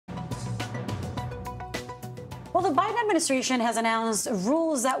Well, the Biden administration has announced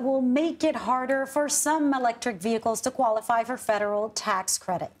rules that will make it harder for some electric vehicles to qualify for federal tax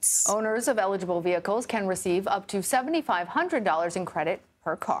credits. Owners of eligible vehicles can receive up to $7,500 in credit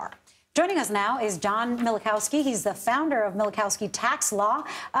per car. Joining us now is John Milikowsky. He's the founder of Milikowsky Tax Law.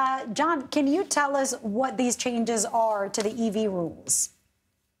 John, can you tell us what these changes are to the EV rules?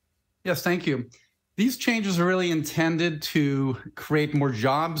 Yes, thank you. These changes are really intended to create more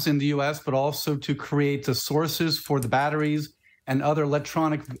jobs in the U.S., but also to create the sources for the batteries and other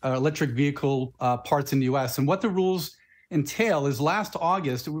electric vehicle parts in the U.S. And what the rules entail is last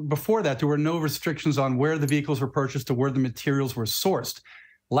August, before that, there were no restrictions on where the vehicles were purchased or where the materials were sourced.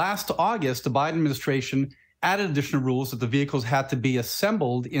 Last August, the Biden administration added additional rules that the vehicles had to be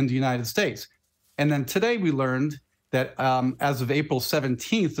assembled in the United States. And then today we learned that as of April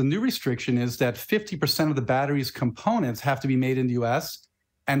 17th, the new restriction is that 50% of the battery's components have to be made in the U.S.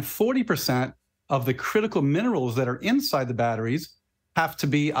 and 40% of the critical minerals that are inside the batteries have to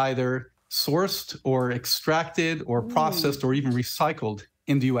be either sourced or extracted or processed or even recycled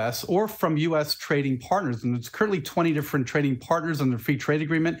in the U.S. or from U.S. trading partners. And there's currently 20 different trading partners under the free trade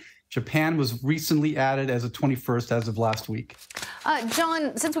agreement. Japan was recently added as a 21st as of last week.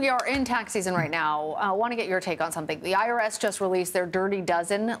 John, since we are in tax season right now, I want to get your take on something. The IRS just released their Dirty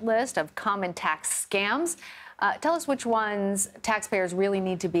Dozen list of common tax scams. Tell us which ones taxpayers really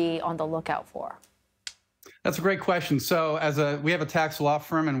need to be on the lookout for. That's a great question. So we have a tax law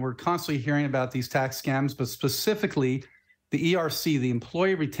firm, and we're constantly hearing about these tax scams, but specifically the ERC, the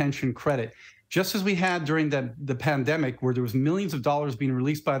Employee Retention Credit. Just as we had during the pandemic, where there was millions of dollars being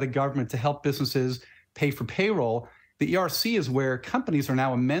released by the government to help businesses pay for payroll, the ERC is where companies are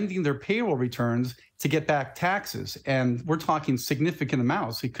now amending their payroll returns to get back taxes. And we're talking significant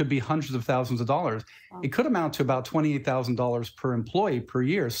amounts. It could be hundreds of thousands of dollars. Wow. It could amount to about $28,000 per employee per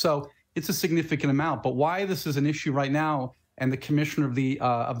year. So it's a significant amount. But why this is an issue right now, and the commissioner of the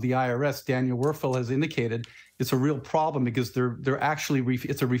IRS, Daniel Werfel, has indicated it's a real problem because they're actually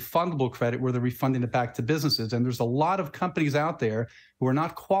it's a refundable credit where they're refunding it back to businesses. And there's a lot of companies out there who are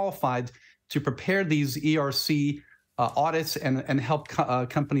not qualified to prepare these ERC audits and help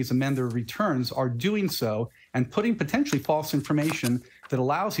companies amend their returns, are doing so and putting potentially false information that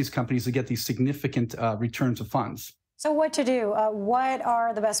allows these companies to get these significant returns of funds. So what to do? What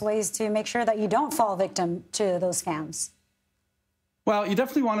are the best ways to make sure that you don't fall victim to those scams? Well, you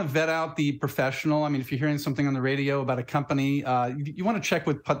definitely want to vet out the professional. I mean, if you're hearing something on the radio about a company, you want to check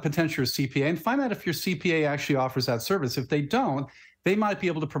with potential CPA and find out if your CPA actually offers that service. If they don't, they might be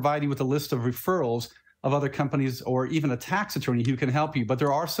able to provide you with a list of referrals of other companies or even a tax attorney who can help you. But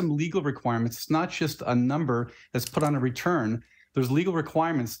there are some legal requirements. It's not just a number that's put on a return. There's legal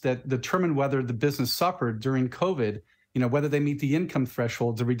requirements that determine whether the business suffered during COVID, whether they meet the income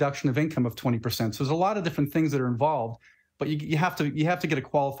threshold, the reduction of income of 20%. So there's a lot of different things that are involved. But you have to get a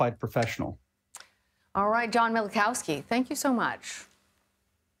qualified professional. All right, John Milikowsky, thank you so much.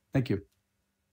 Thank you.